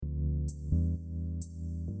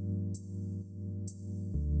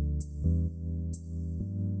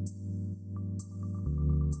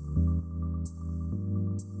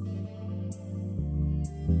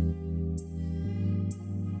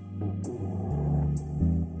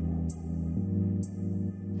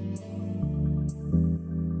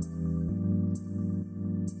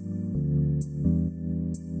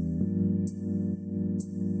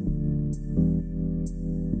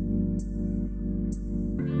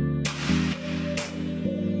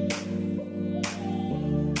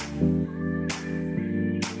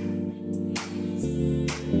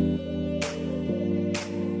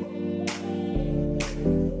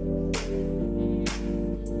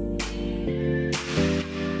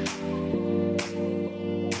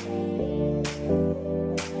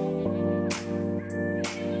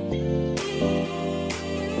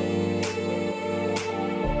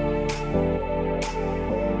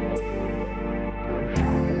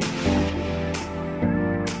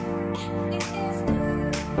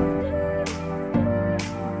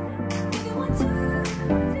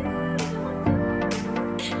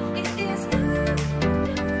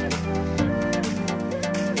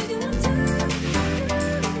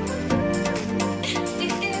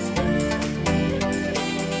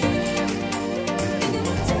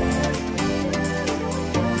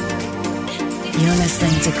You're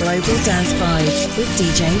listening to Global Dance Vibes with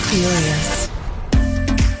DJ Furious.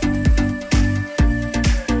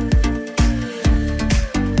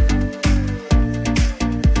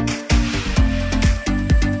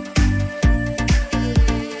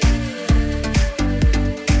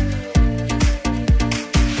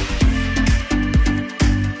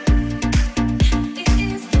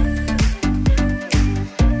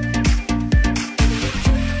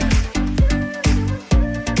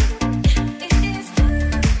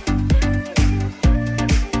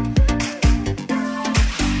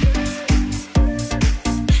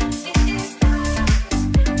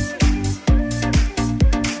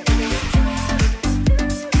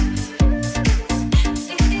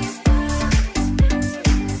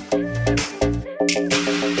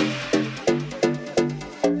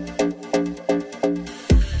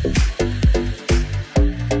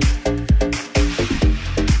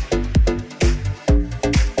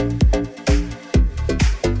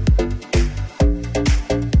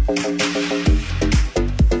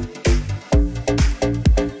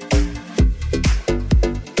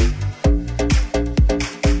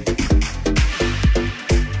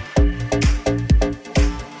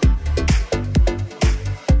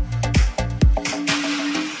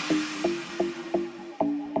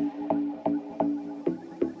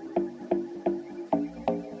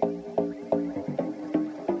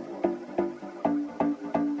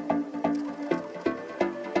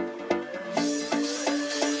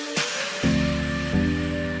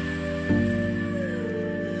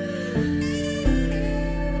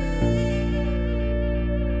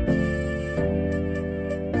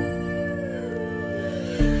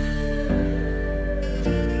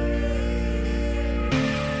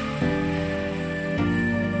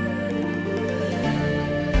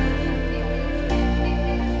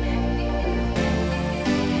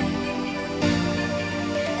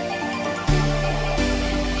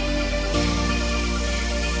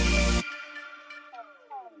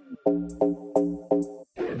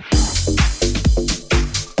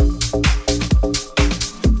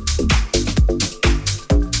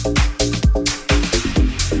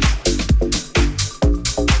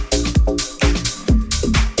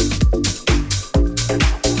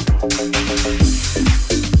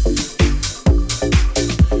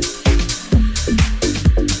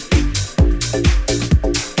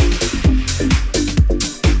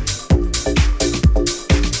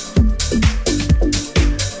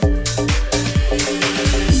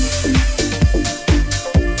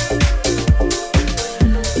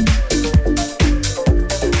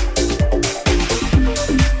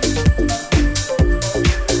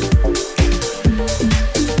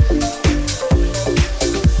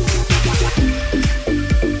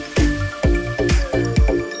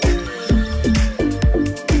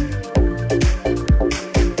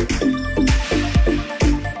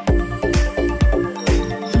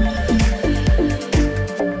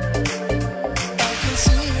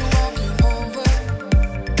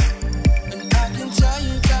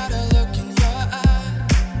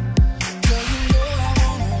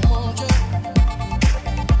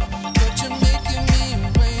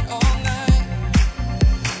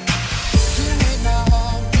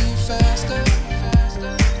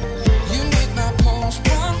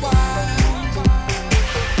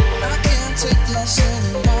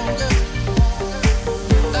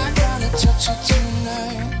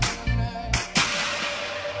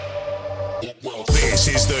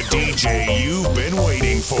 This is the DJ you've been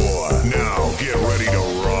waiting for. Now get ready to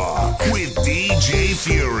rock with DJ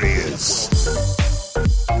Furious.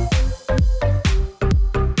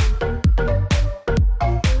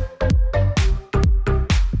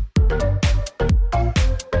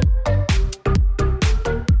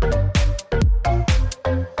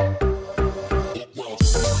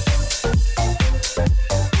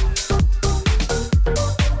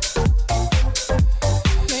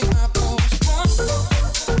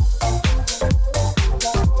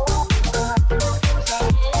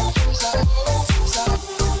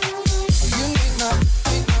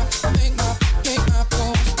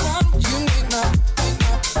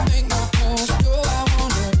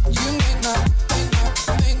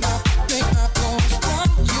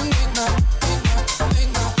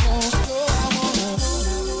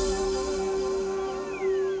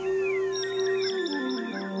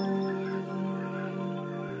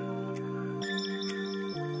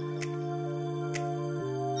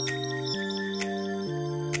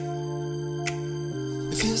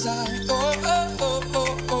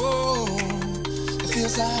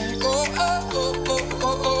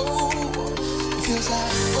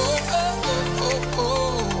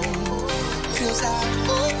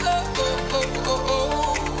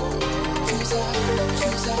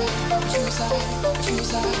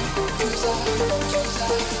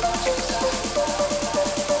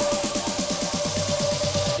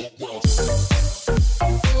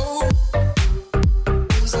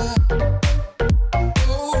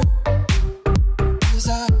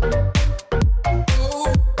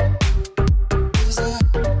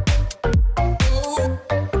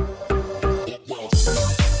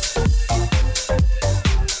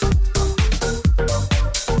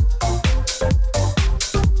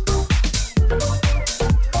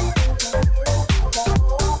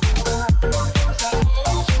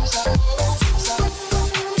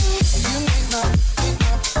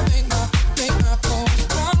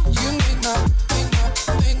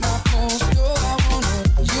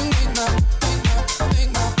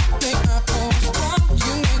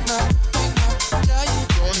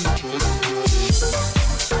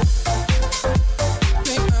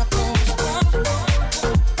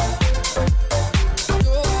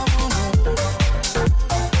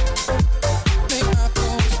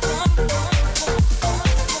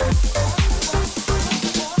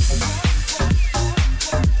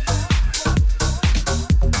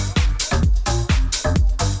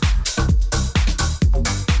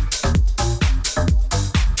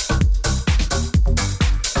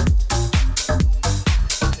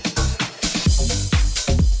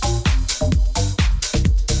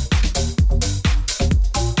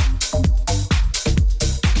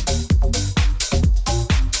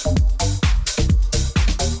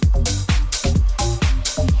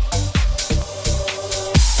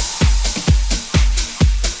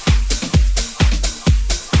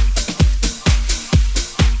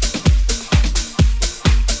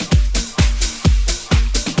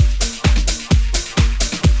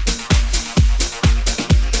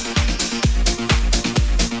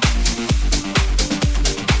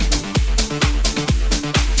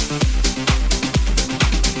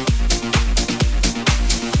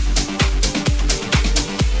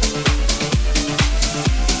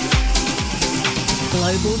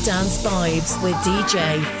 Dance Vibes with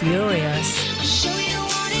DJ Furious.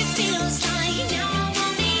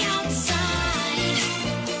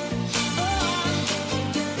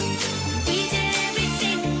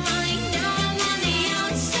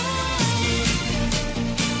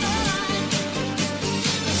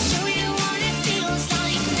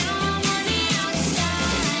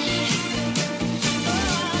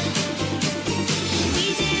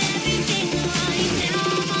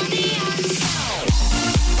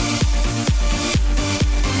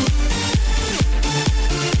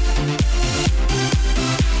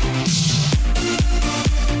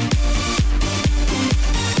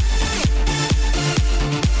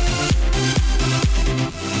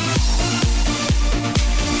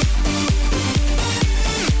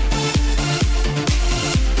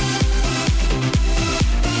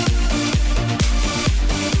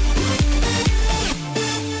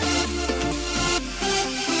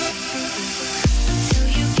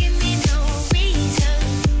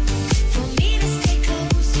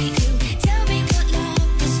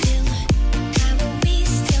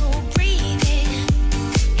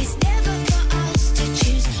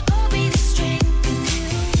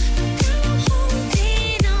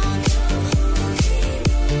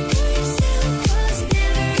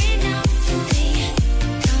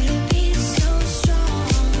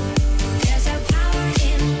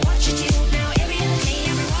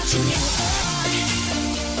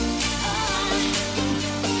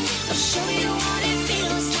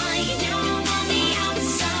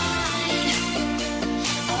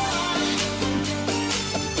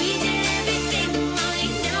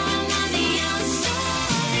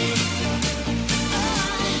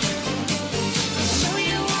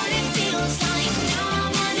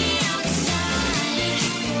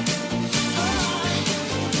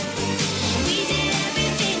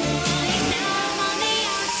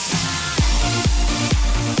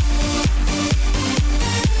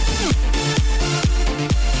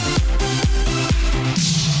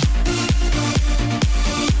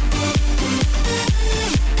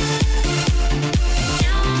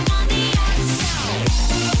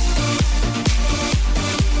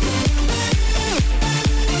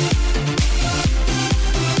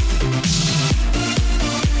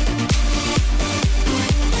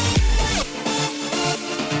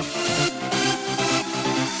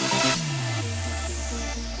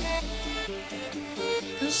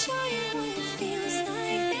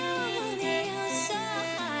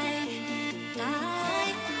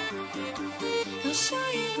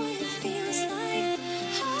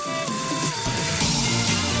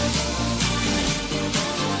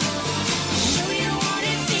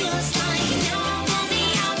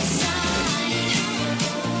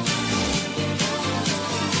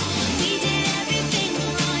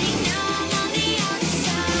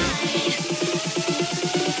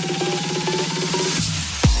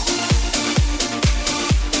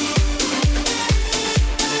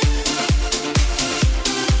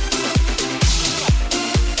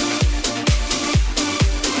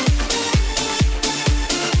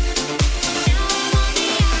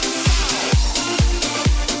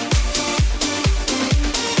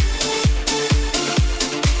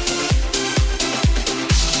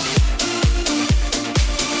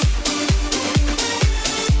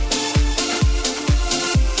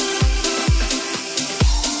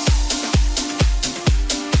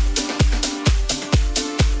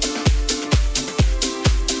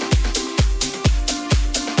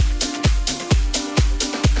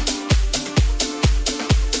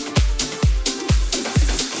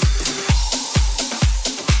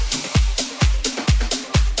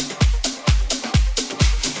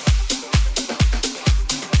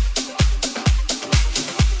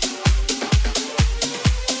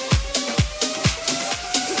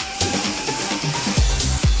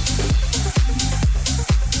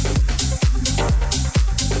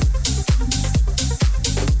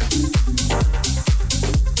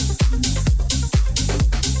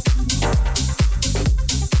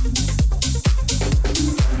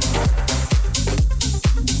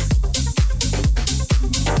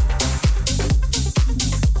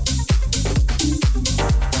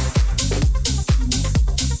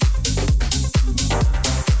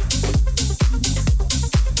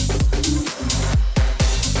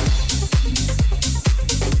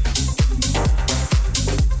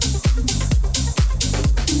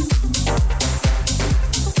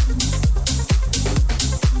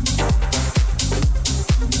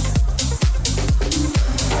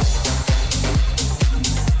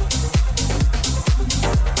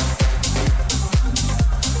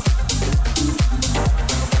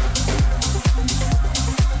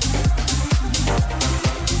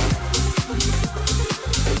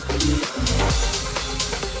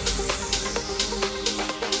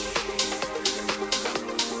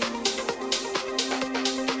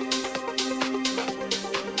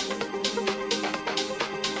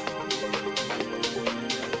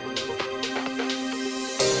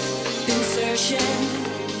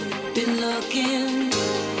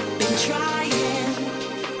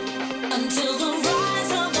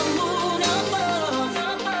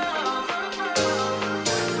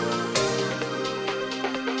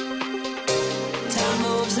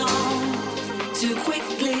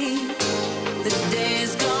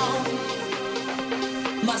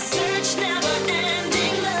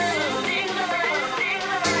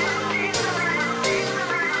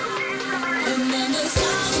 And then the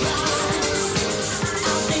sun rises,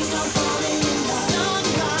 I think I'm falling in love.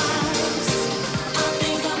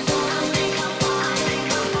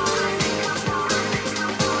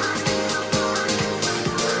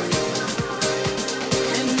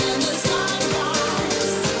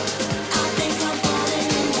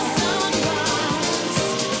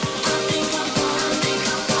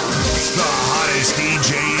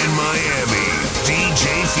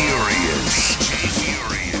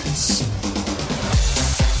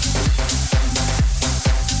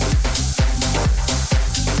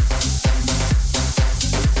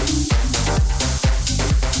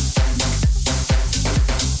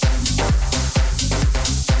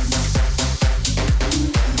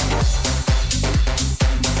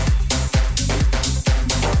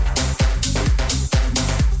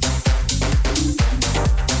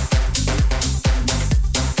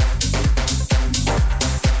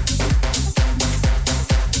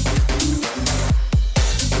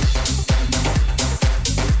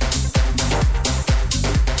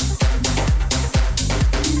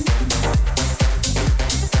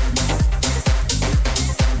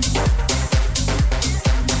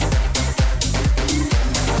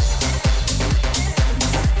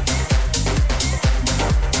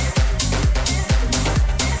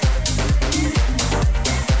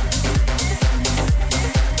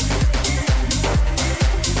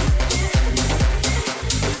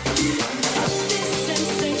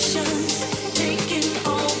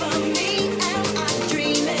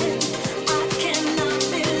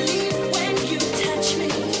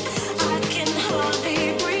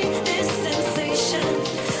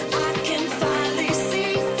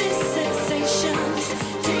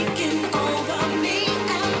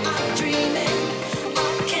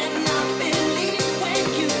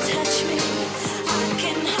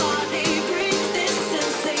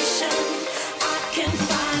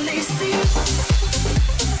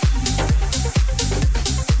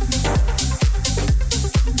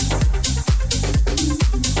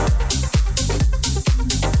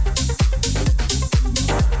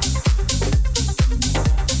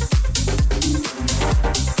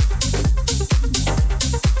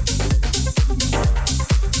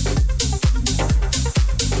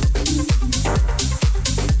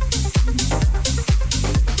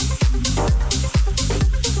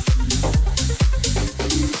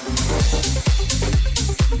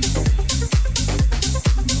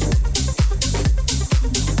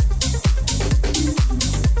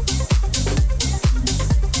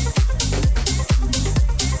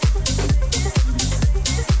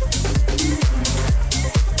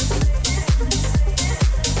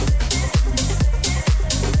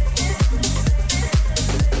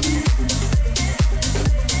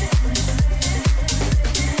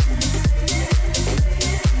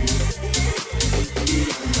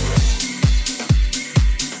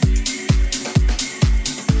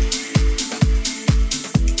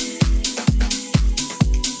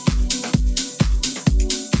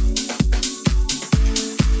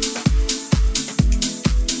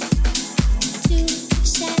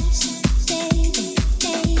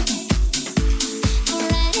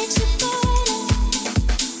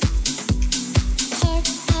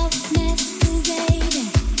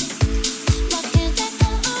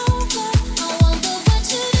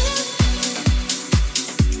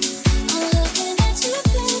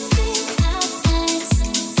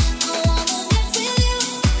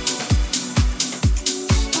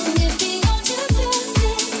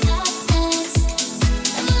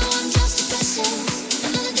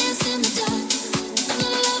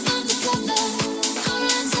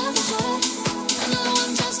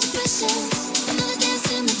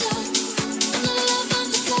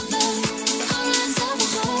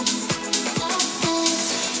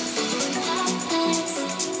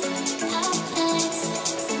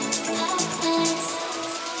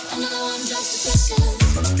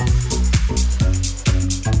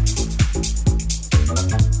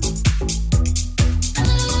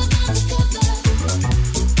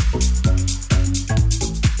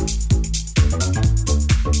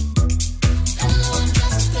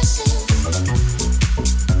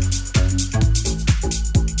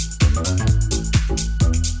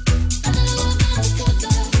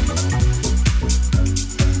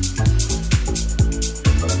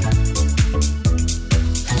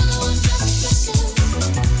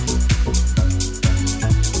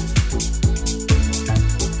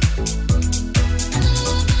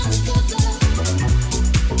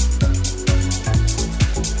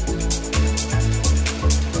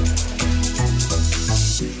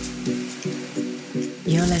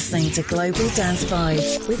 listening to Global Dance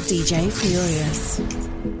Vibes with DJ Furious.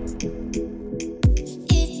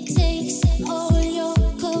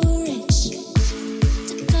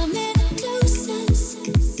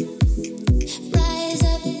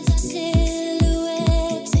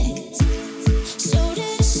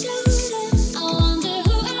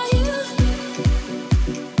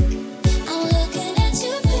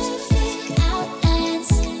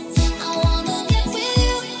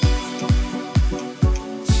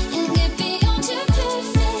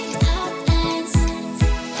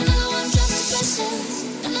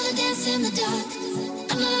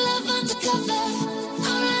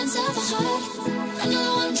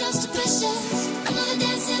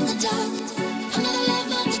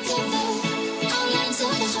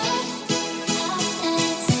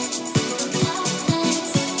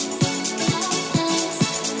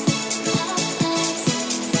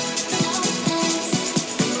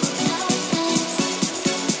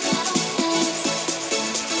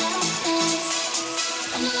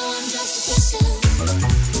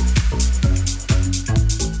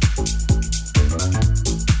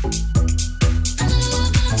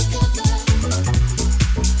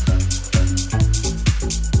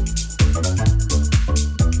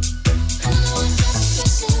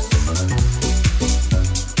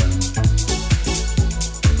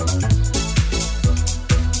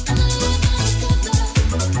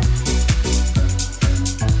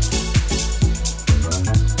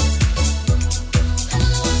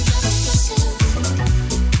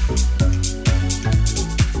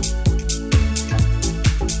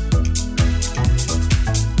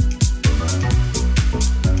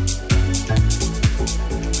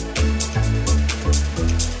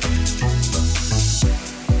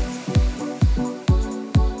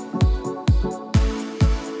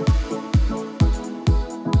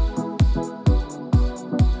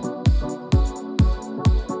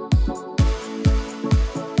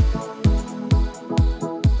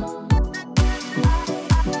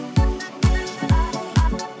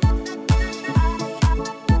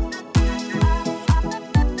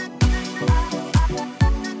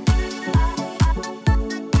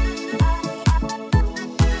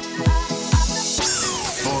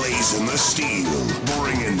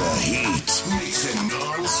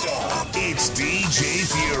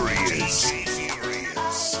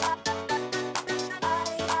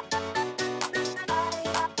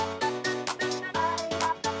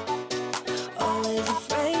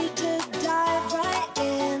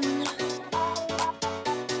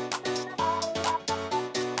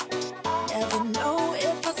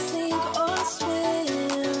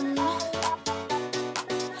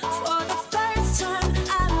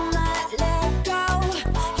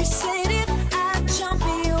 If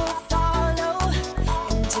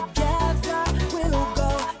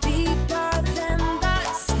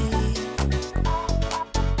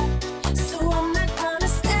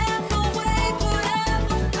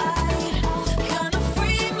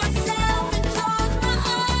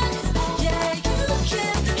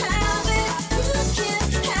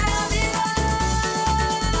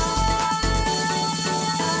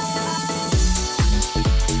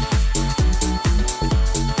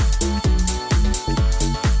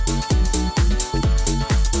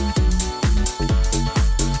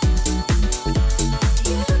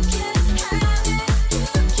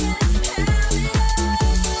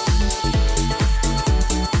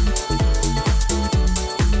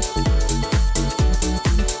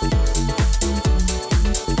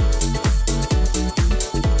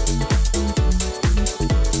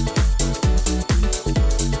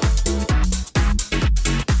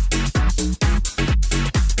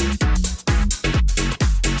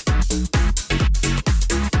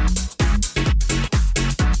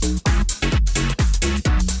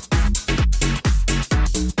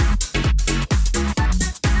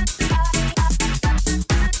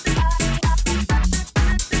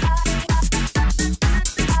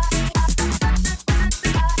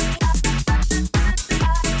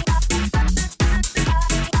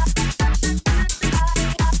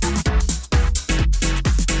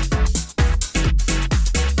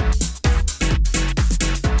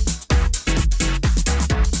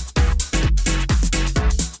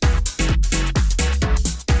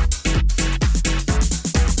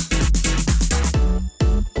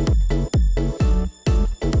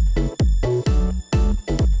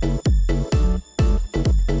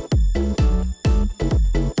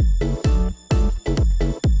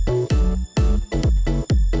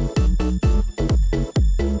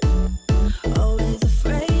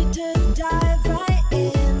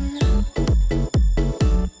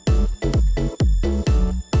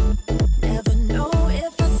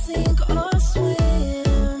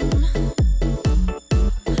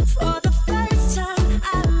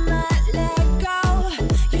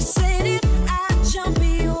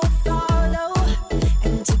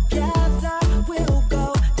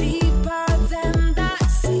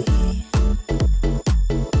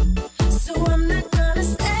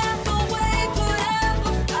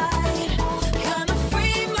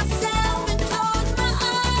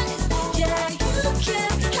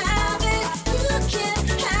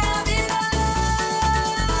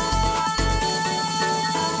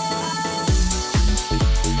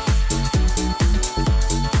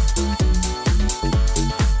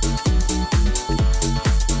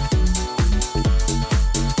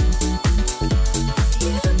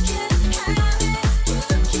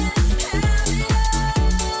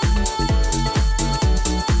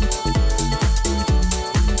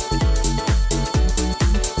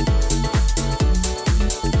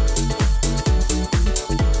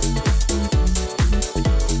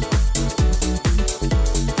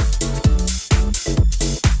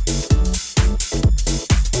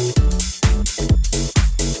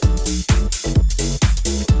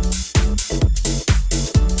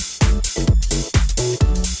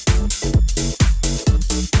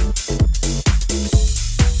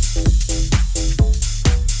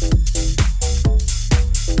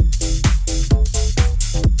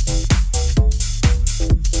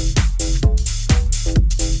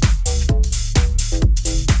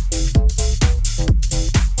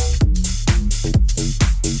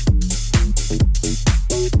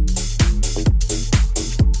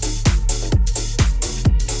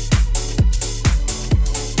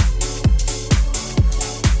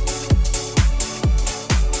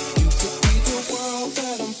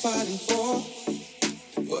waiting for.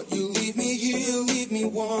 But you leave me here, leave me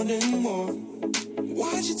wanting more.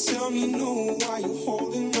 Why'd you tell me no, why you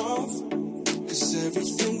holding off? Cause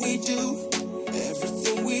everything we do,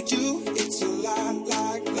 it's a lot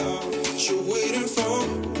like love. What you waiting for?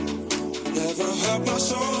 Never hurt my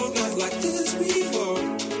soul, not like this before.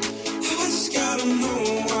 I just gotta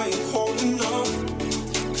know why you holding off.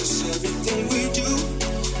 Cause everything we do,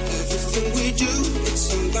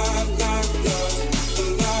 it's a lot like love. A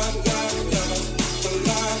lot like love. A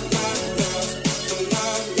lot like love. A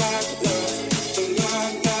lot like love. A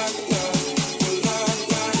lot like love. A lot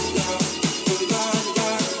like love. A lot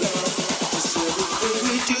like love. Cause everything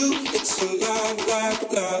we do, it's a lot like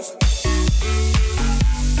love.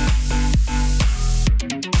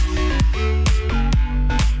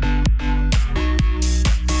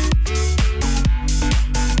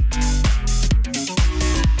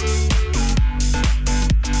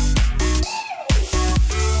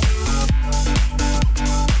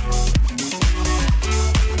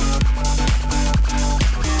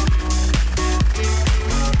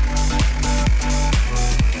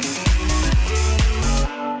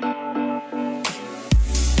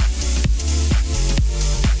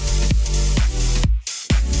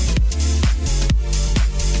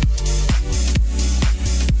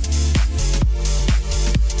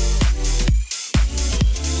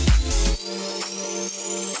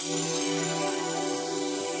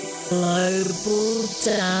 Global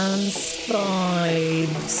Dance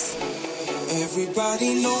Vibes. Everybody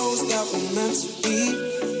knows that we're meant to be.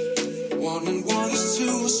 1 and 1 is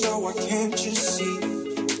 2, so I can't just see.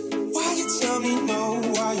 Why you tell me no,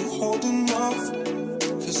 why you holding off?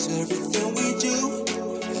 Cause everything we do,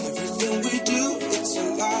 it's a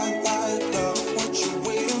lot like love. What you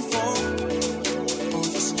waiting for? All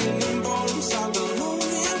the skin and bones I've been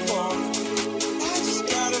longing for. I just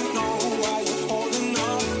gotta know why you're holding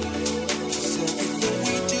off. Cause everything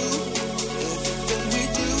we do,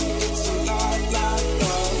 it's a lot like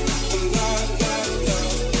love. A lot like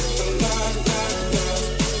love. A lot like love.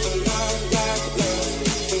 A lot like love.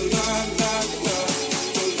 A lot like love.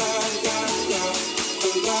 A lot like love.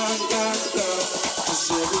 A lot like love. Cause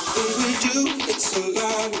everything we do, it's a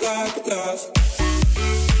lot like love.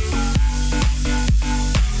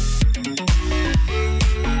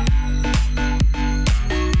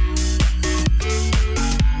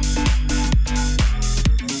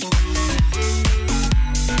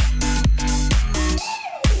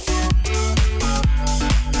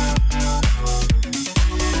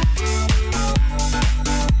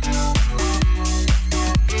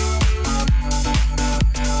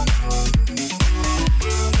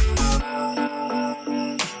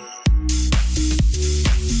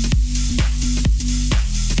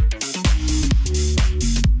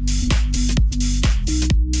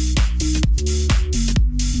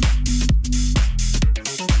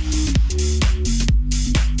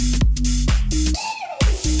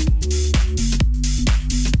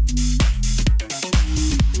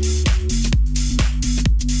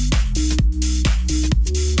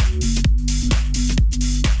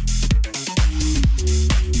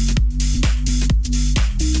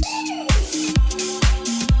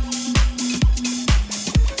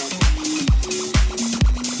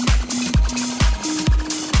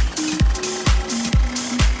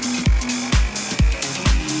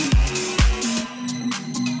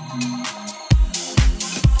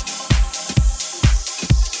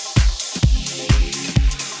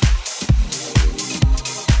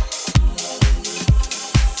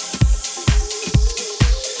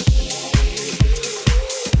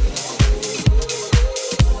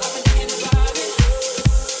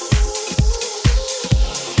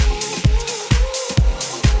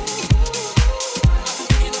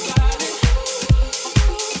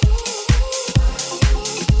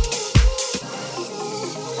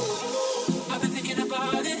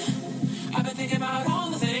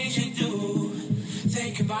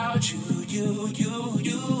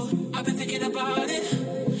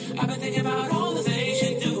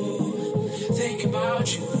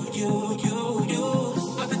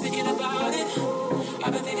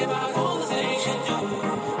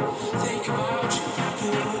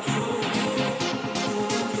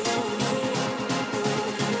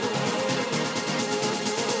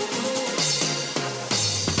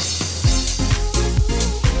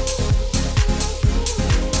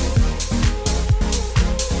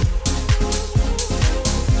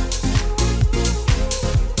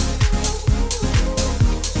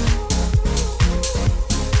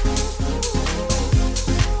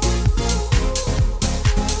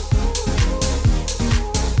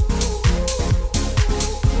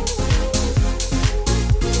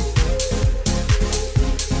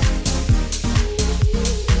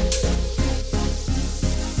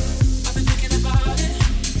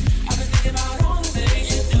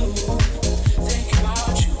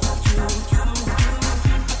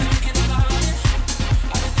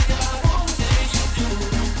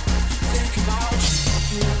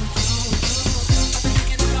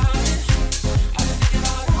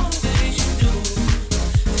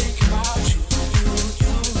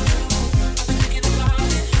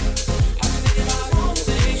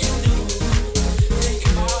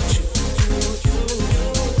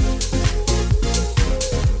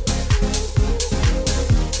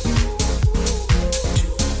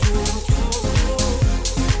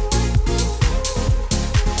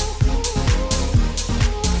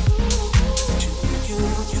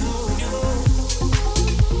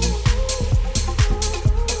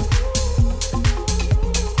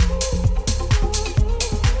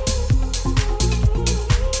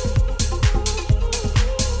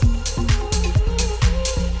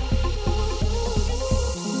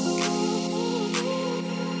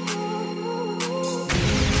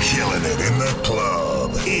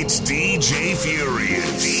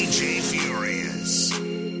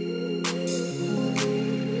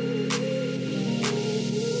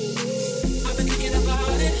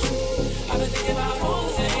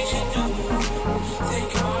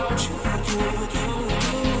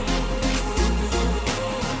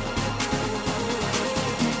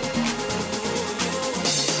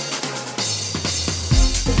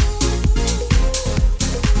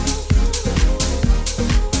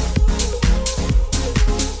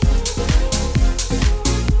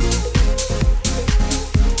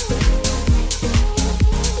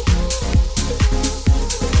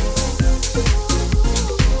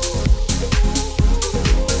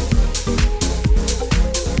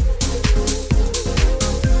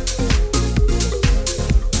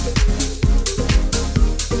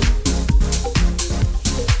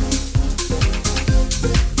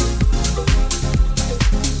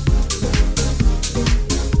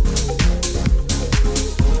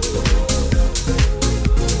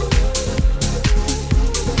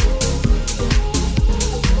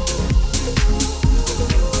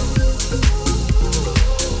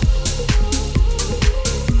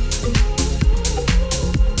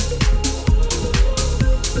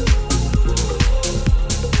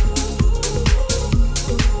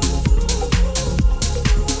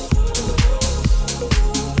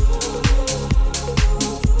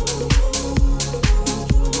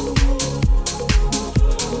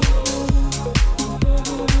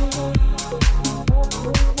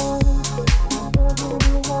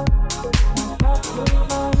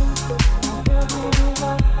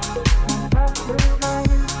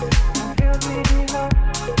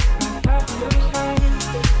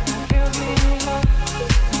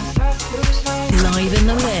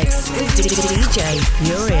 DJ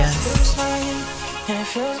Furious. And it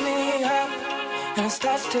fills me up, and it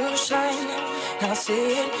starts to shine, and I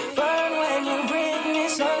see it burn when you bring me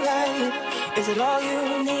sunlight. Is it all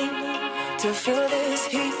you need to feel this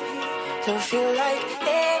heat? To feel like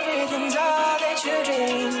everything's all that you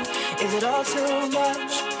dreamed? Is it all too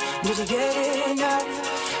much? Did you get enough?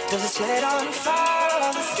 Does it set on fire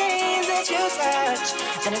all the things that you touch?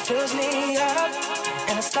 And it fills me up,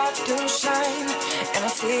 and it starts to shine, and I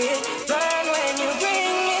see it burn when you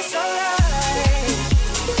bring me sunlight.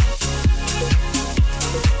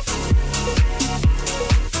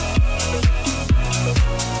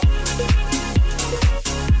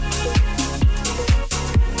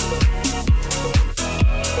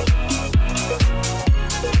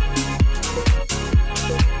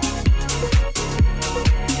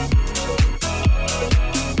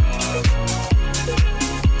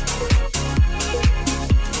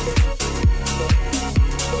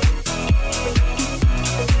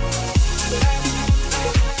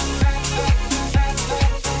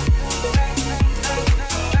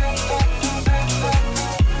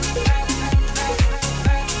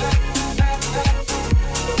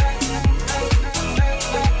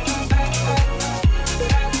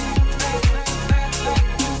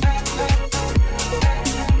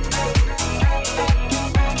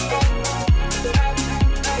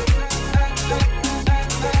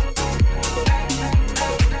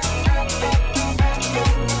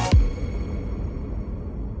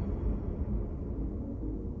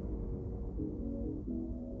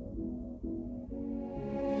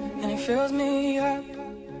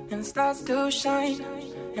 To shine,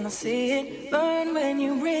 and I see it burn when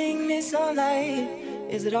you bring me sunlight.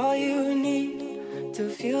 Is it all you need to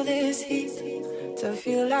feel this heat? To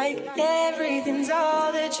feel like everything's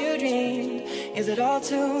all that you dreamed? Is it all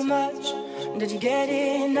too much? Did you get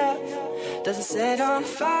enough? Does it set on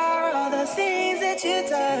fire all the things that you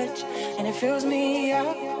touch? And it fills me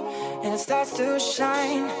up, and it starts to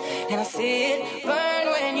shine, and I see it burn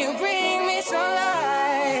when you bring me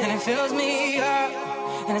sunlight. And it fills me up,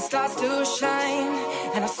 and it starts to shine,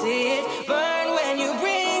 and I see it burn when you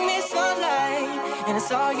bring me sunlight. And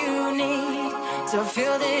it's all you need to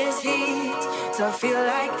feel this heat, to feel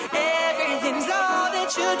like everything's all that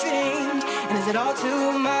you dreamed. And is it all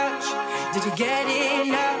too much? Did you get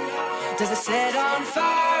enough? Does it set on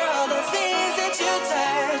fire all the things that you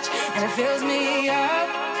touch? And it fills me up,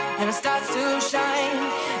 and it starts to shine,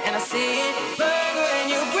 and I see it burn when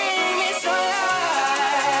you bring me sunlight.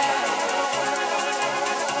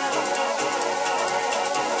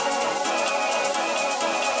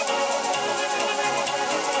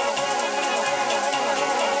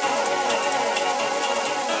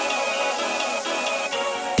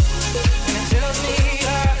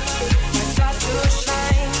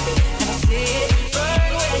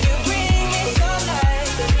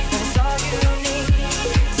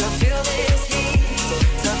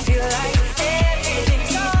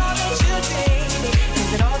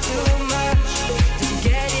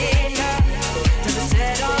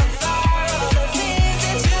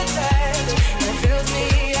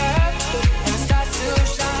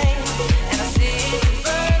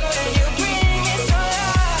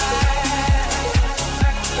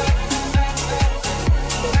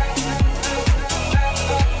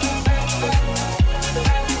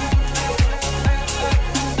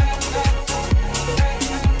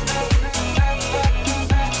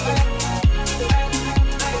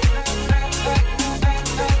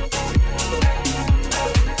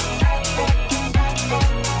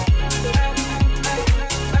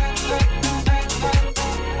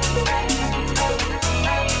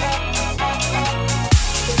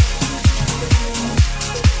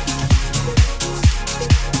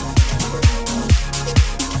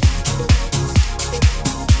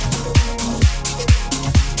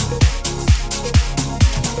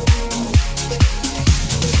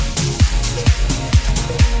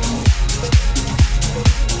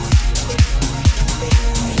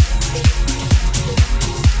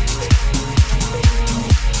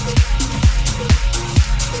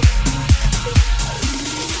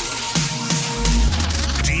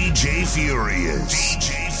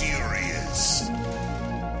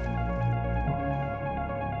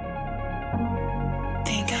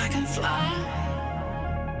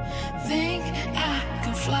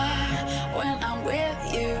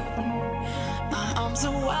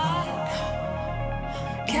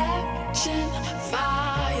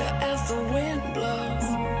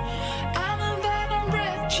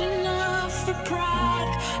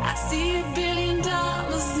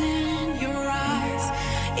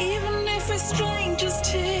 Strangers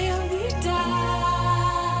till we die.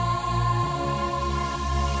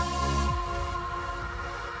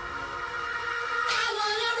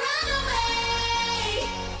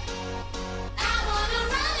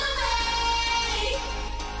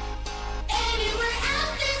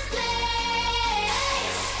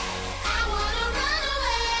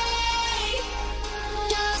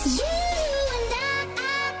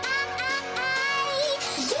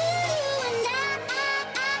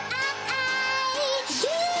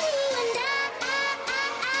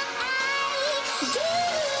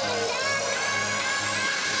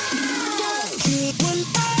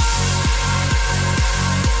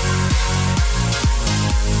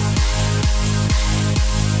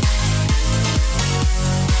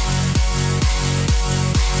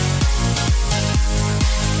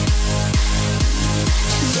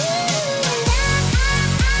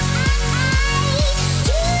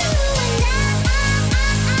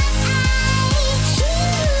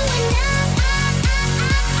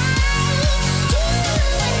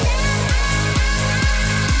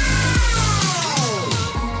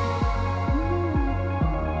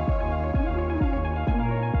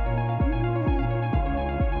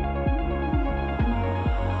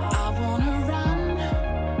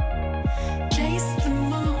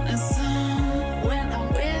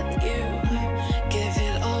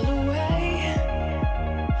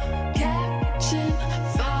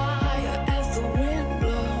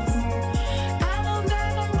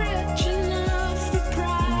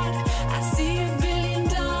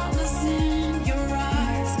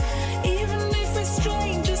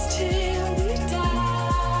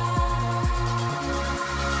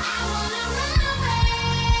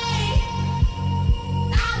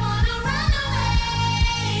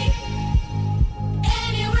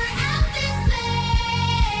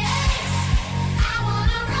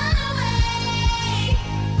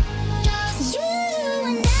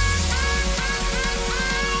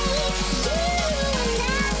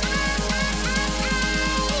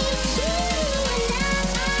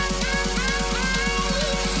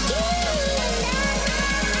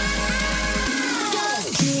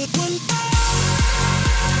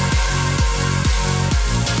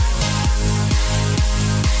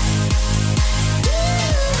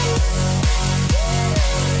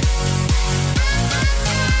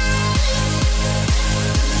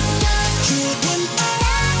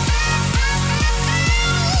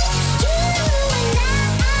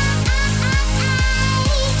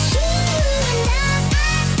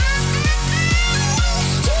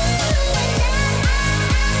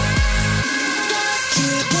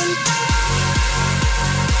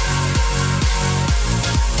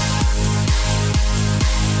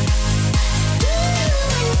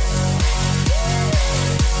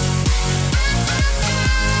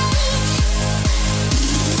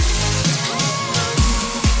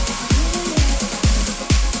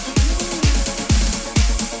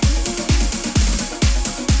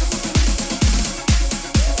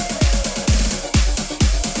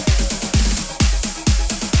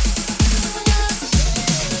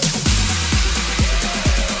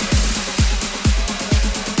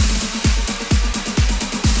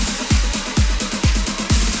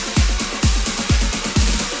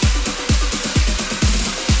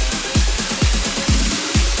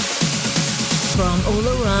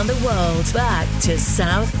 The world back to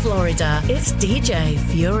South Florida. It's DJ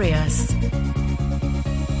Furious.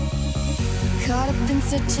 Caught up in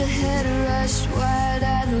such a head rush,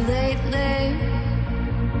 wide-eyed lately.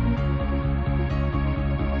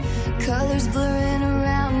 Colors blurring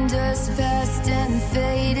around us, fast and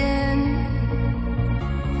fading.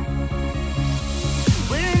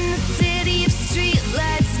 We're in the city of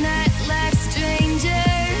streetlights, nightlife strangers.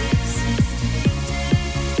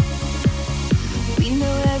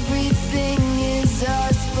 Know everything is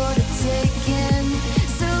ours for the taking,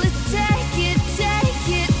 so let's take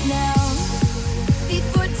it now,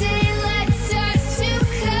 before daylight starts to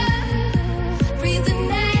come. Breathe the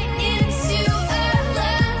night into our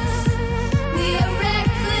lungs. We are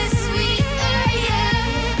reckless, we are young.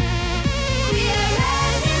 We are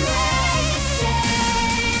rising like the sun,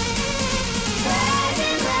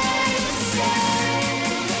 rising like the sun,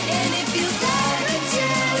 and it feels like we're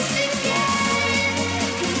just again.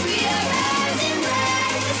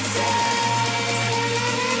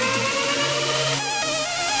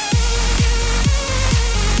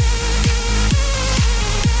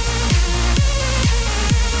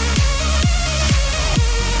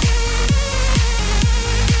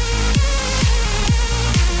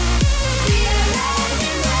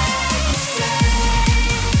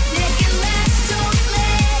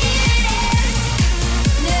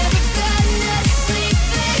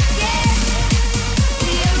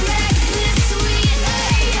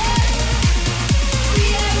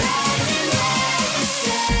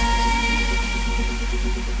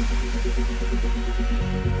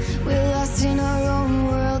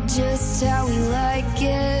 Just how we like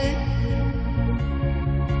it.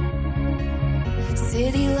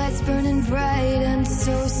 City lights burning bright and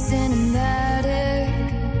so cinematic.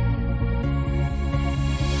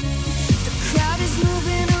 The crowd is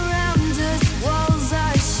moving around us, walls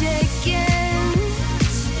are shaking.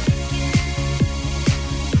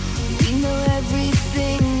 We know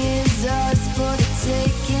everything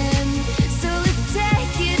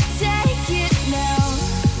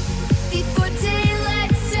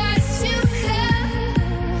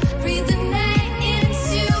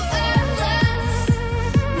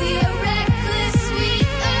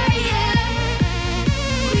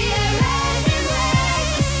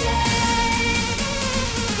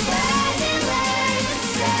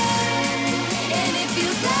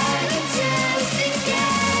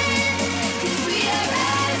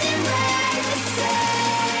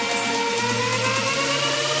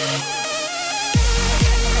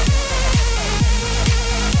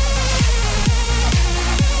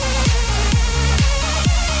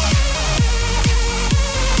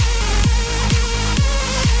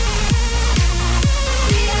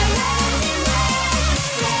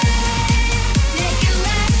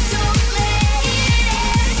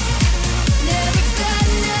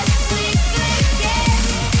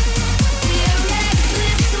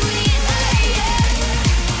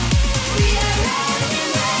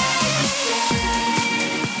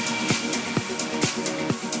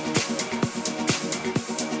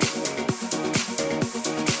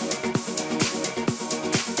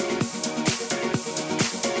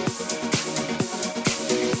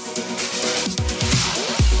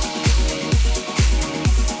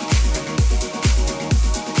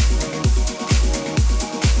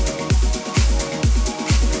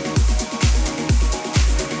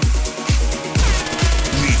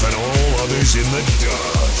in the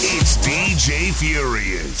dust. It's DJ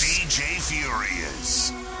Furious. DJ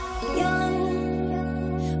Furious.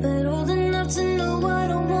 Young, but old enough to know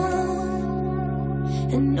what I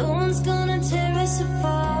want, and no one's gonna tear us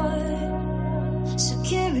apart. So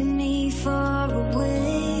carry me far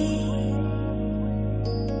away,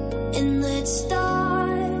 and let's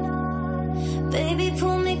start. Baby,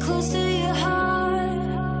 pull me close to your heart.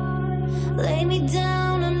 Lay me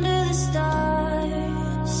down under the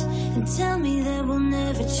stars and tell me that we'll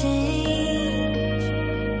never change.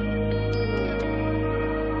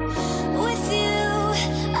 With you,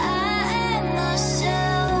 I am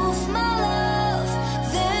myself, my love.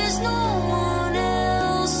 There's no one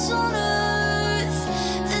else on earth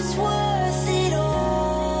that's worth it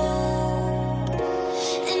all.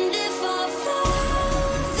 And if I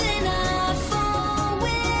fall, then I fall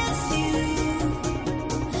with you.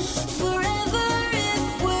 Forever, if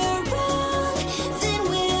we're wrong, then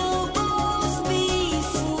we'll both be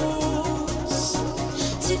fools.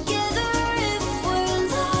 Together, if we're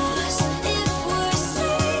lost, if we're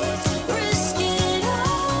safe, risk it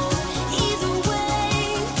all. Either way,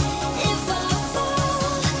 if I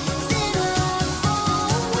fall, then I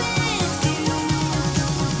fall with you.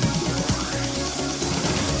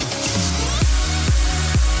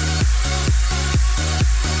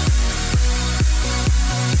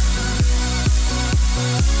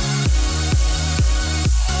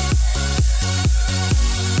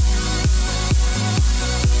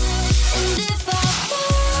 And if I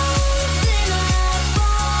fall, then I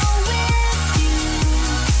fall with you.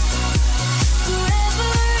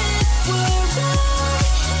 Forever, if we're wrong,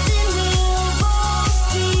 then we'll both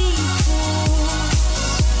be fools.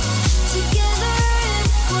 Together,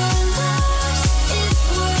 if we're lost, if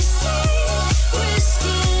we're safe, risk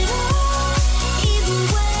it all. Either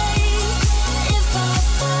way, if I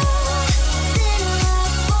fall, then I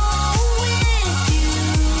fall with you.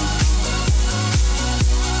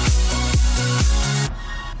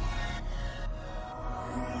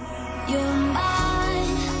 You're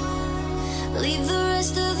mine. Leave the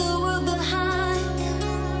rest of the world behind.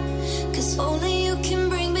 'Cause only you can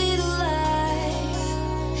bring me to life.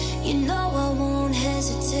 You know I won't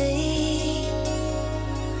hesitate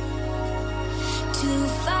to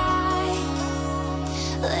fight,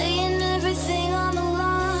 laying everything on the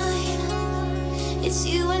line. It's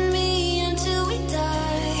you and me until we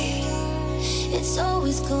die. It's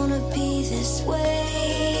always gonna be this way.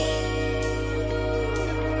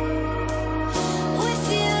 With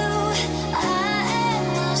you, I am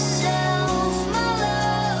myself, my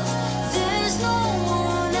love. There's no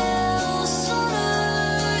one else on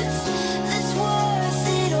earth that's worth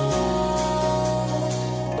it all.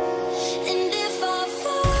 And if I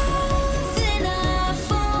fall, then I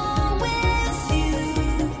fall with you.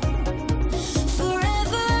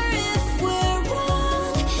 Forever, if we're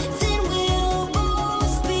wrong, then we'll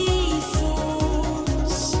both be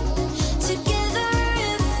fools. Together,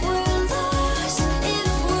 if we're lost,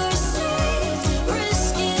 if we're safe,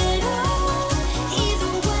 risk it all.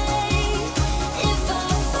 Either way, if I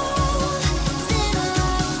fall, then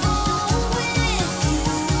I fall with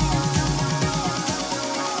you.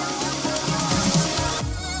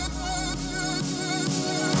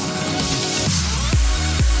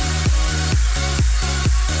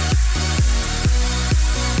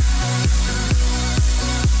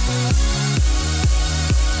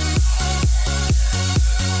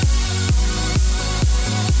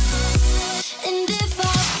 And if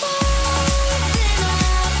I fall, then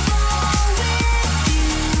I fall with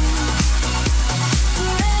you.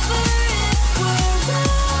 Forever, if we're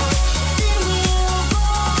wrong, then we'll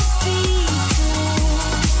both be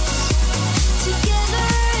fools. Together,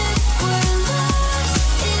 if we're lost,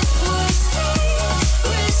 if we're safe,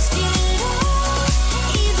 risk it all.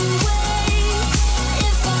 Either way,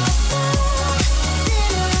 if I fall,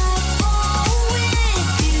 then I fall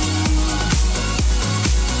with you.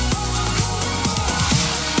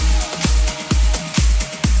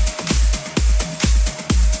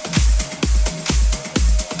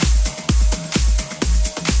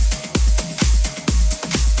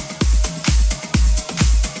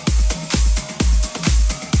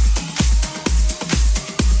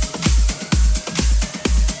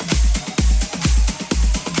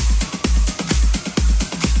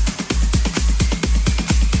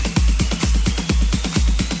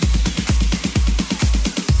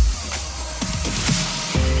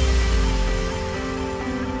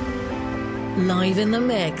 Live in the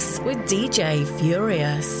mix with DJ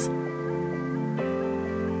Furious.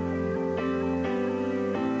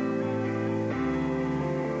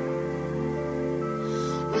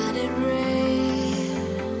 When it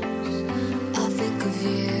rains, I think of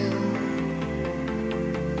you.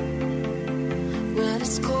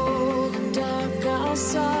 my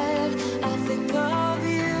side, I think of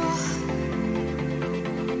you.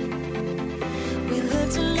 We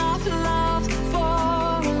lived a life of love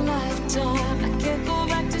for a lifetime. I can't go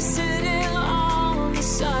back to sitting on the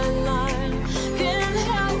sideline. Can't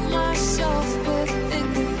help myself but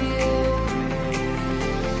think of you.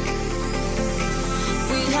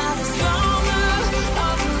 We had a summer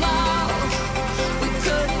of love. We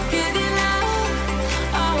couldn't get enough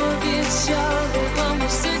of each other. When we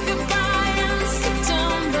said goodbye in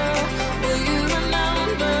September, will you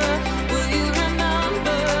remember? Will you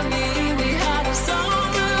remember me? We had a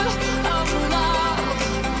summer of love.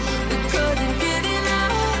 We couldn't get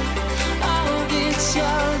enough of each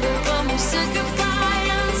other. When we said goodbye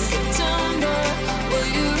in September, will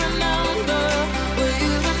you remember? Will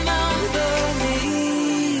you remember me?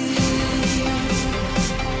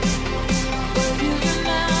 Will you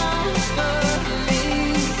remember me?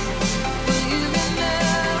 Will you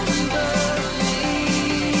remember me?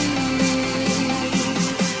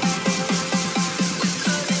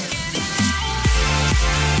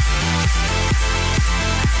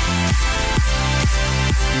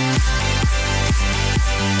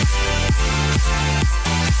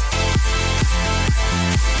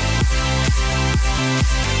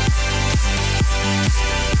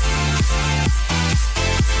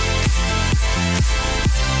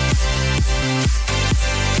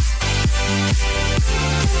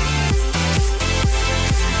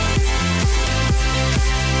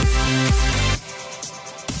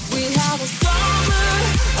 We had a summer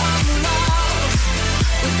of love.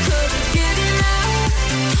 We couldn't get enough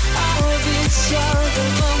of each other.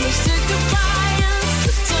 When we said goodbye in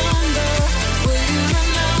September, will you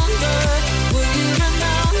remember? Will you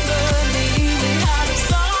remember me? We had a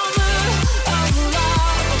summer of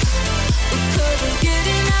love. We couldn't get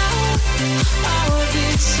enough of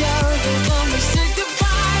each other. When we said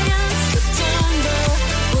goodbye in September,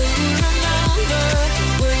 will you remember?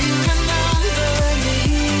 Will you remember me?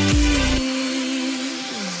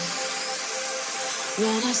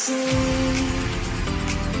 When I sleep,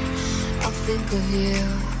 I'll think of you.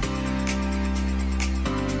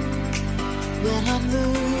 When I'm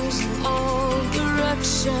losing all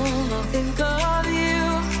direction, I'll think of you.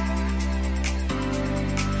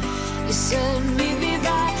 You said meet me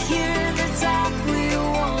back here in exactly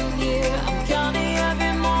 1 year. I'm counting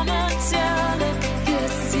every moment till it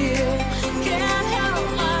gets here. Can't help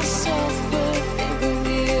myself but think of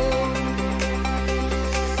you.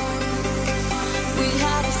 We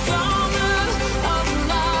had a summer of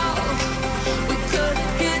love. We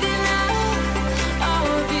couldn't get enough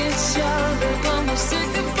of each other. When we said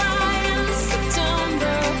goodbye in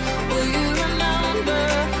September, will you remember?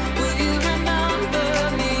 Will you remember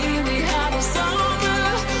me? We had a summer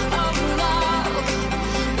of love.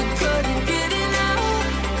 We couldn't get enough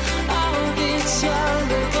of each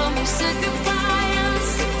other. When we said goodbye in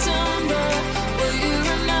September, will you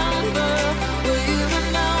remember? Will you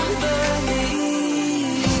remember me?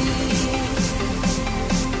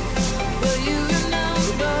 Will you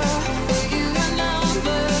remember? Will you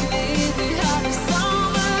remember me? We had a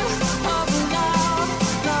summer of love,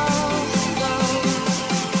 love, love.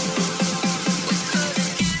 We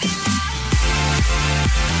couldn't get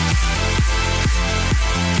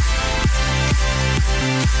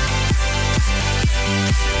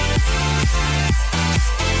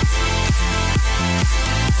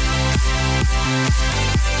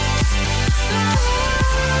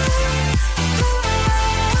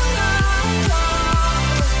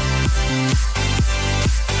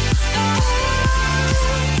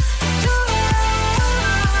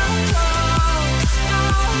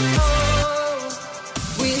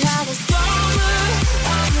We had a summer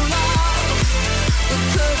of love. We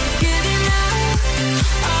couldn't get enough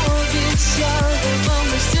of each other. When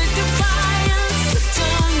we said goodbye in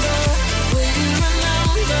September, will you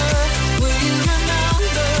remember? Will you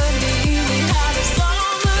remember me? We had a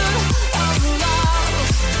summer of love.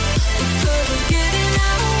 We couldn't get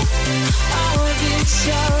enough of each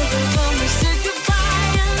other. When we said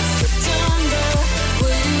goodbye in September,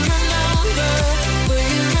 will you remember? Will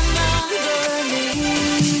you remember me?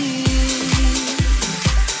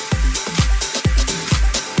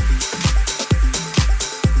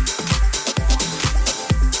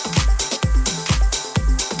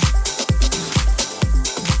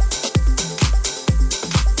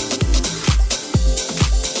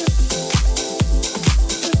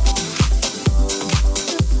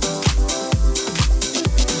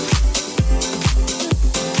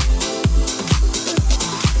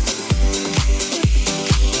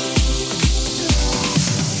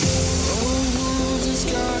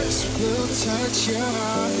 touch your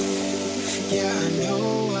heart. Yeah, I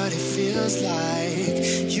know what it feels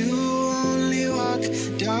like. You only walk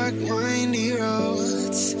dark, windy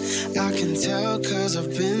roads. I can tell 'cause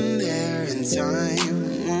I've been there in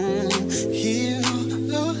time. Won't heal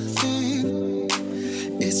a thing.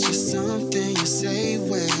 It's just something you say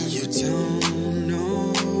when you don't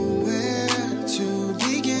know where to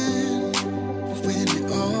begin. When it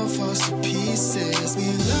all falls to pieces, we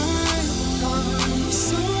light our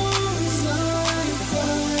souls like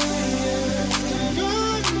fire and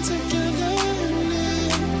burn together.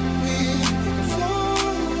 And we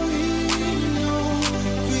fall, we know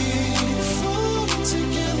we fall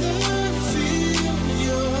together. Feel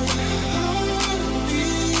your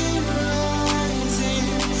heartbeat rising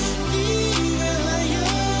even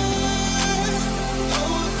higher.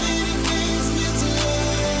 Oh, if anything's meant to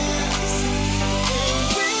last,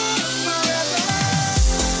 we're forever.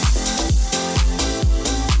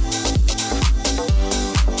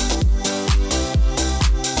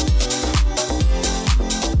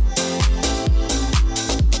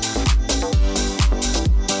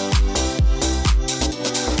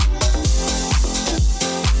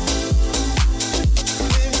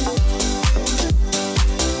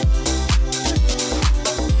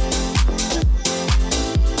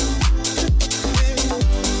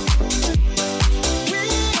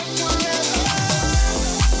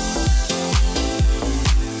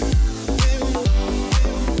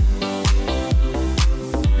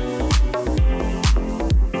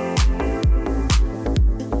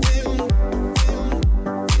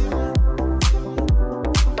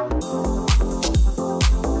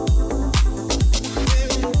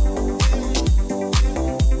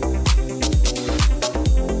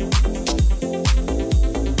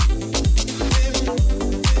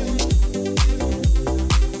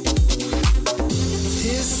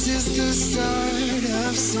 This is the start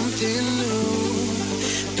of something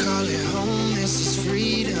new. Call it home, this is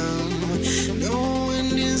freedom. No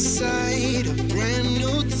end in sight, a brand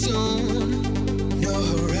new tune. No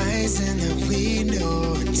horizon that we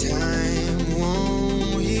know, and time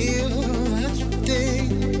won't heal a thing.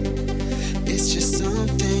 It's just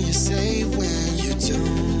something you say when you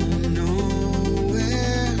don't know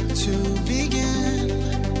where to begin.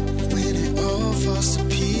 When it all falls to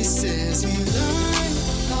pieces, we light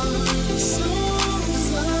our souls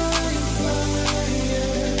like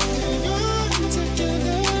fire and burn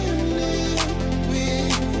together. And we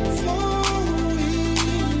fall, we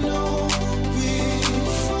know we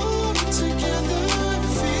fall together.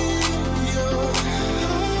 Feel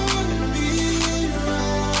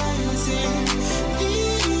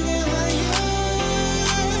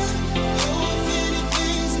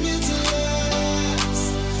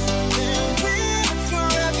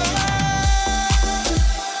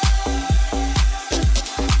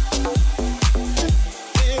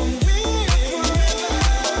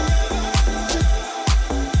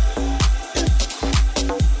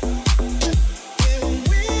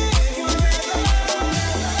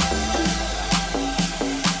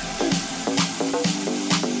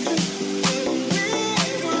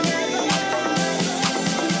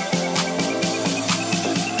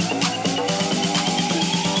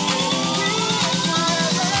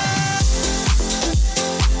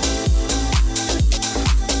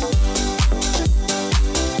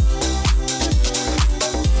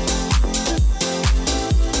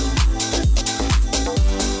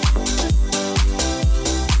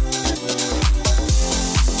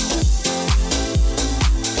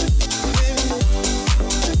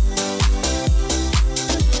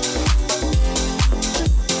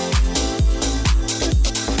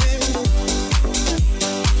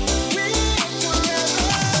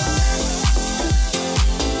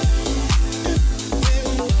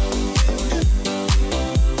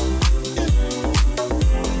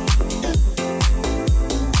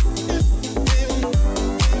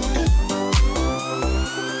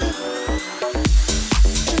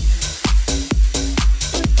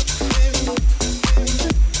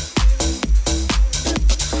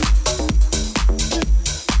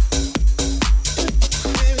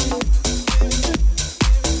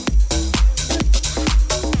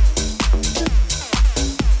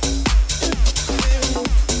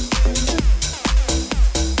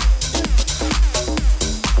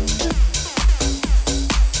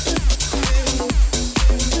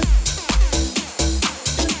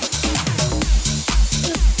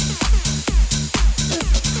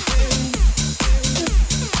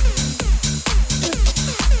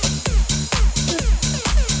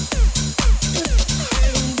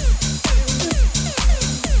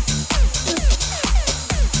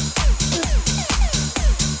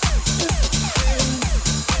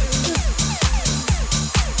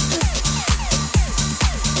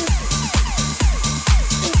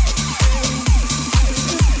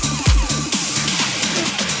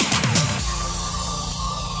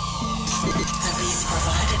The beats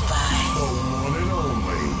provided by The one and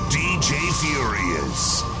only DJ Furious.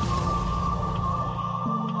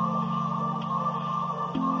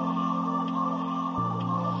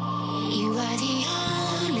 You are the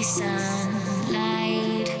only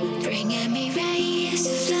sunlight, bringing me rays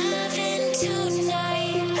of love into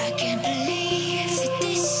night. I can't believe that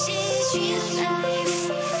this is real life.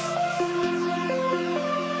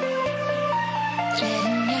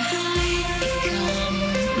 Letting your heart become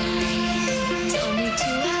mine. Don't need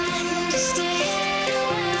to understand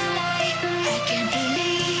why. I can't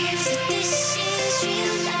believe that this is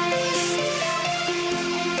real life.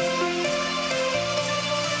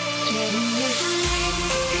 Letting your heart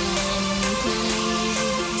become mine.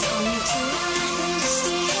 Don't need to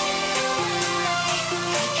understand why.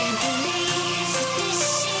 I can't believe that this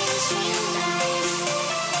is real life.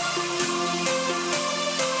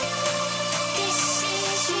 This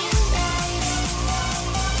is real life.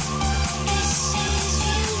 This is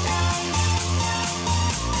real life.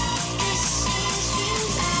 This is real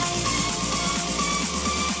life.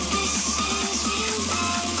 This is real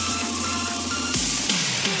life.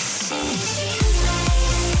 This is real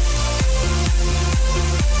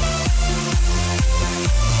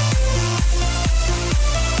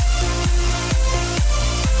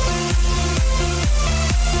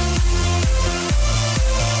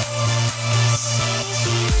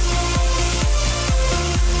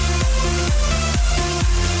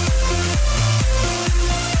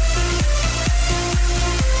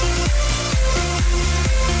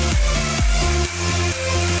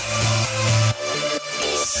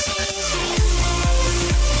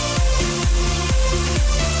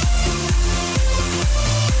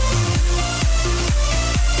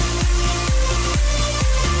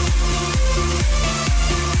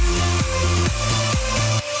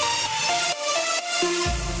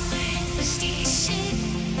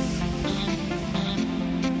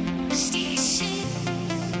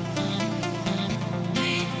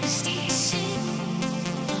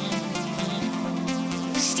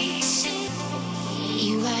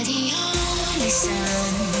You are the only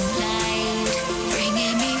sunlight,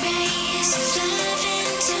 bringing me rays of love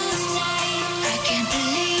into night. I can't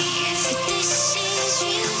believe that this is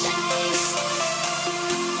real life.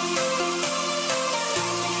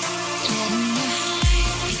 Letting your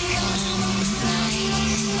heart become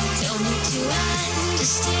mine. Don't need to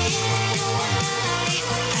understand why.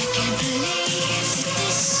 I can't believe that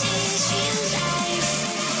this is real life.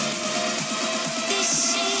 This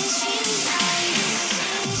is real life.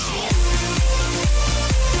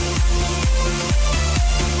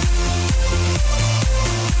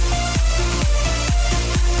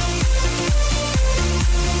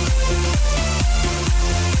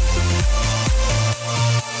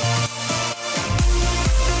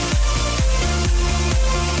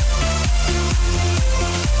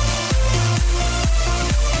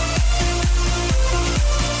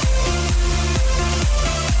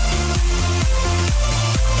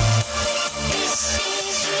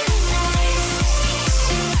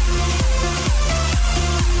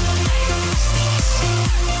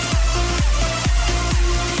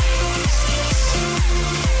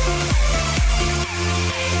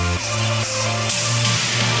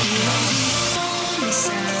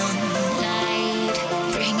 Sunlight,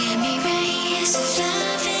 bringing me rays of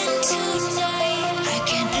love into night. I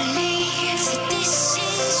can't believe that this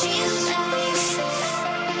is real life.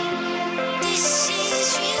 This is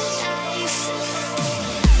real life.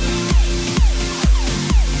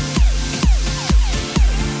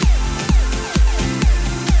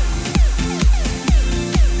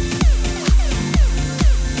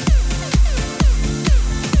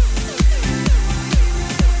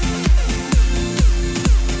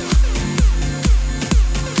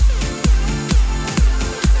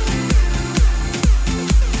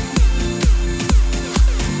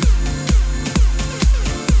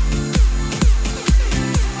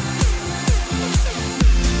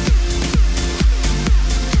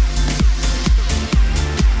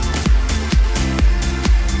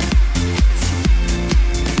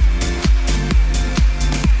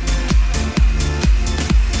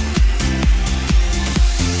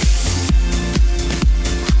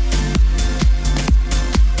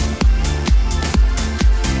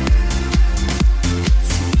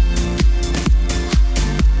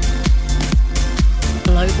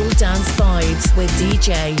 Global Dance Vibes with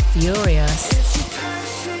DJ Furious. It's a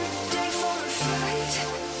perfect day for a fight.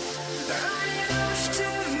 Right after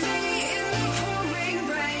me in the pouring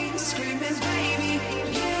rain, screaming, baby,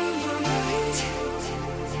 you were right.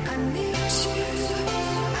 I need you,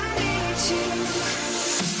 I need you.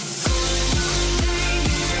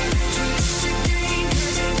 Baby, just a game,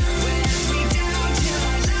 'cause I know where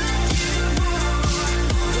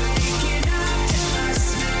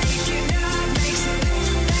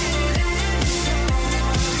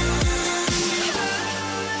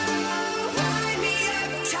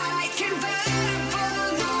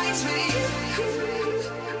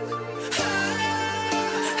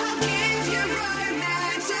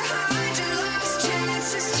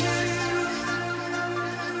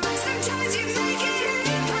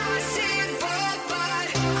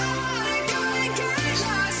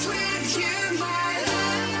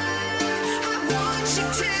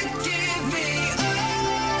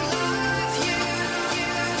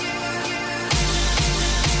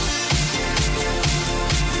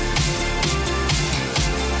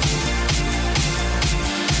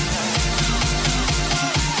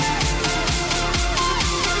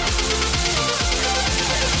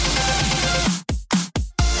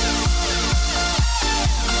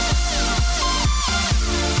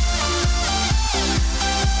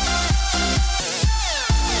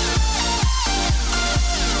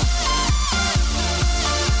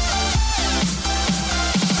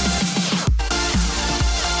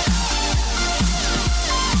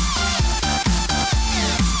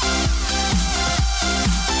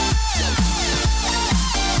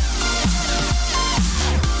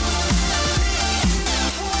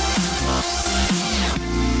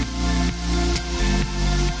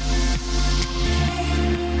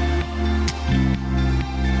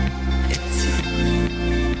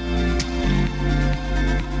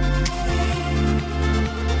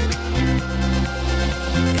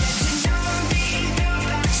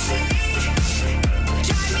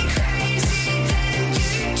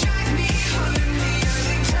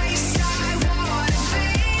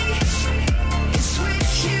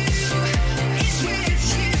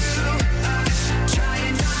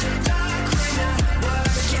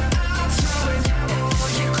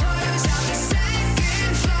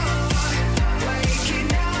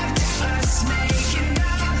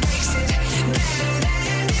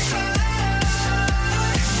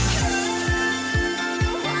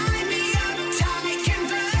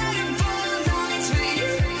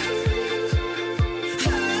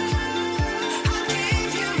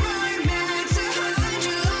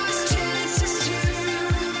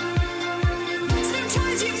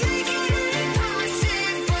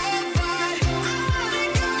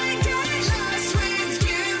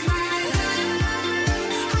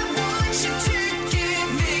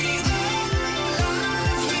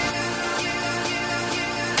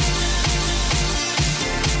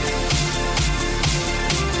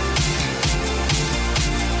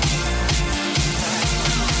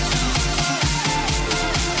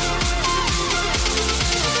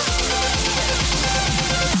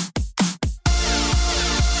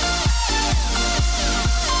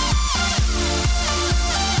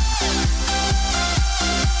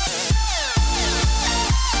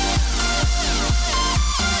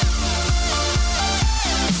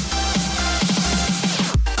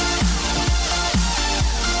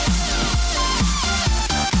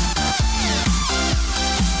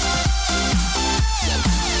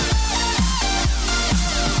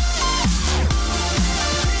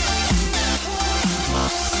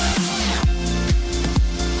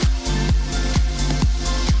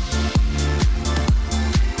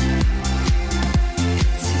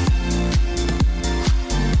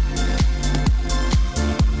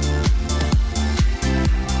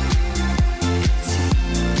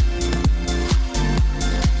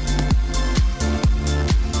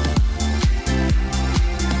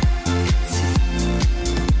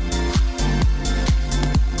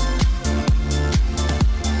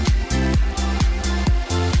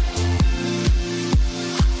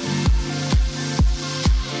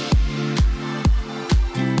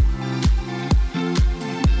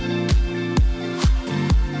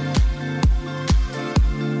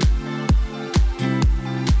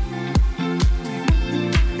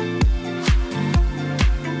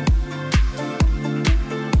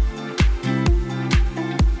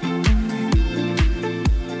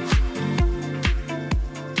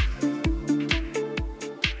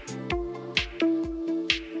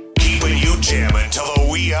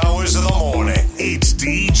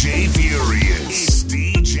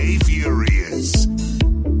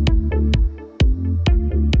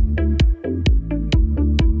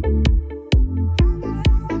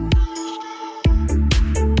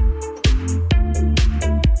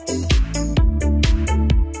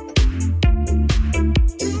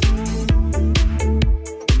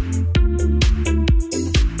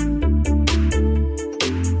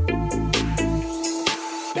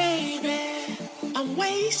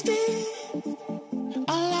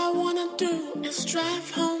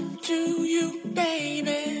to you,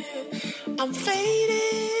 baby. I'm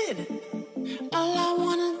faded. All I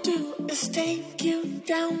wanna do is take you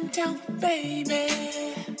downtown, baby.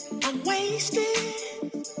 I'm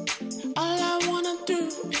wasted. All I wanna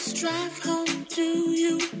do is drive home to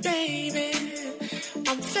you, baby.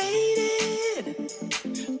 I'm faded.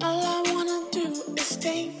 All I wanna do is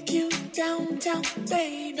take you downtown,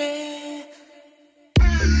 baby.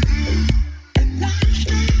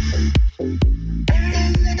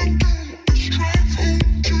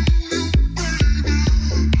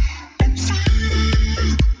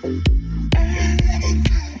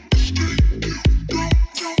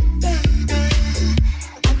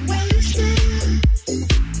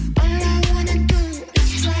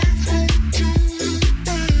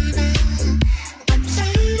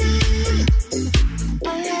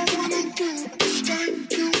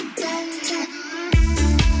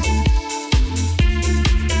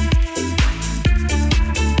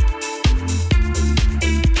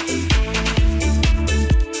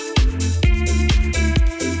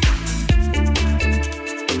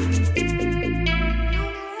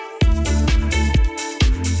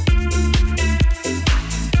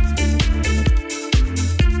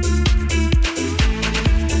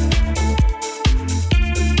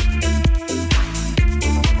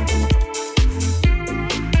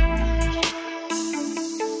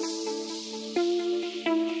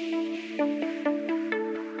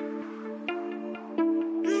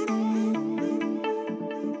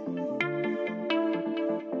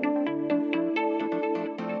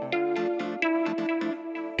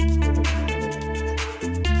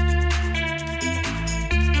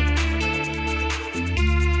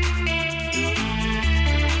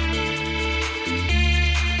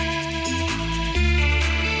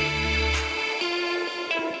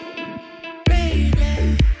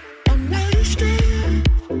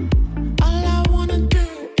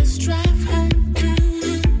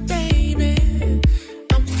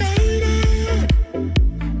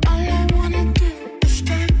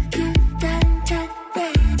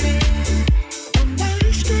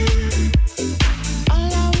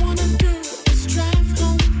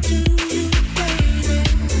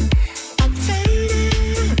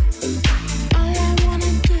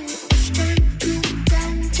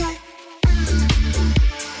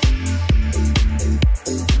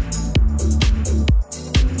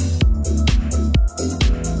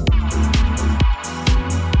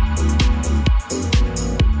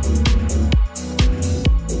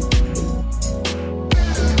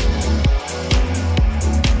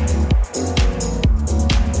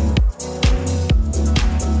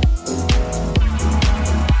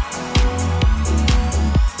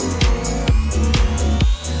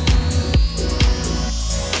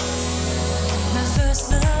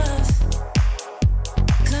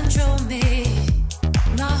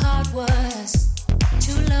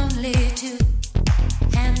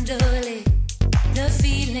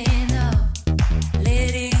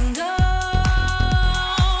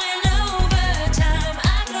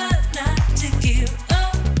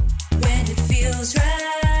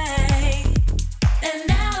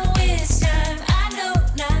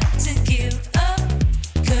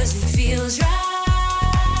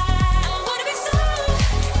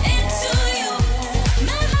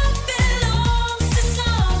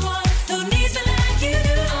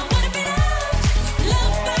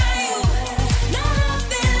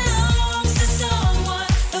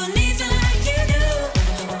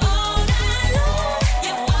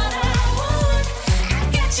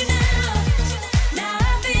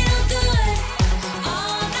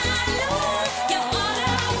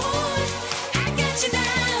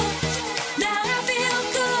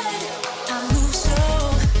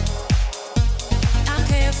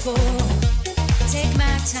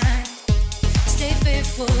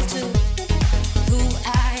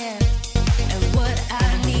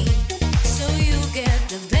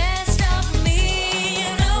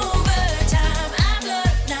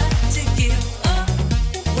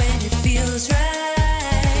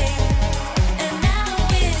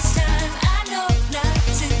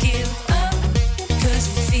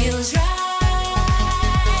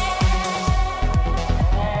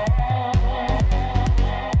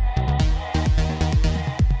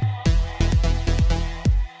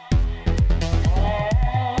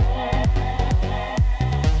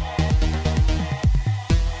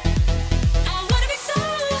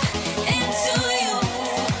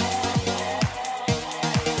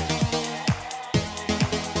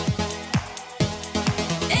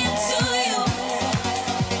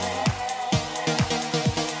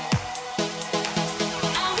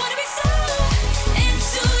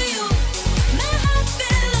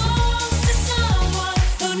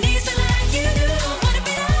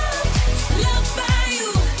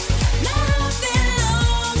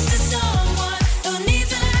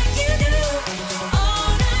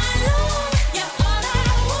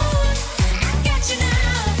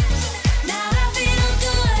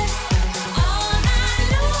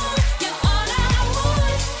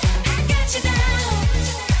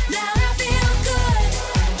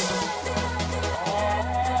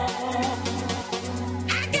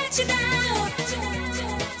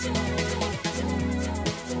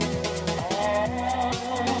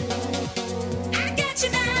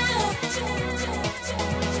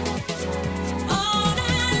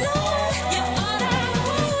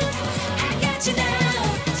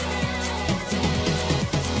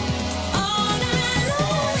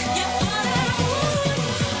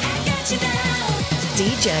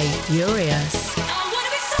 DJ Furious.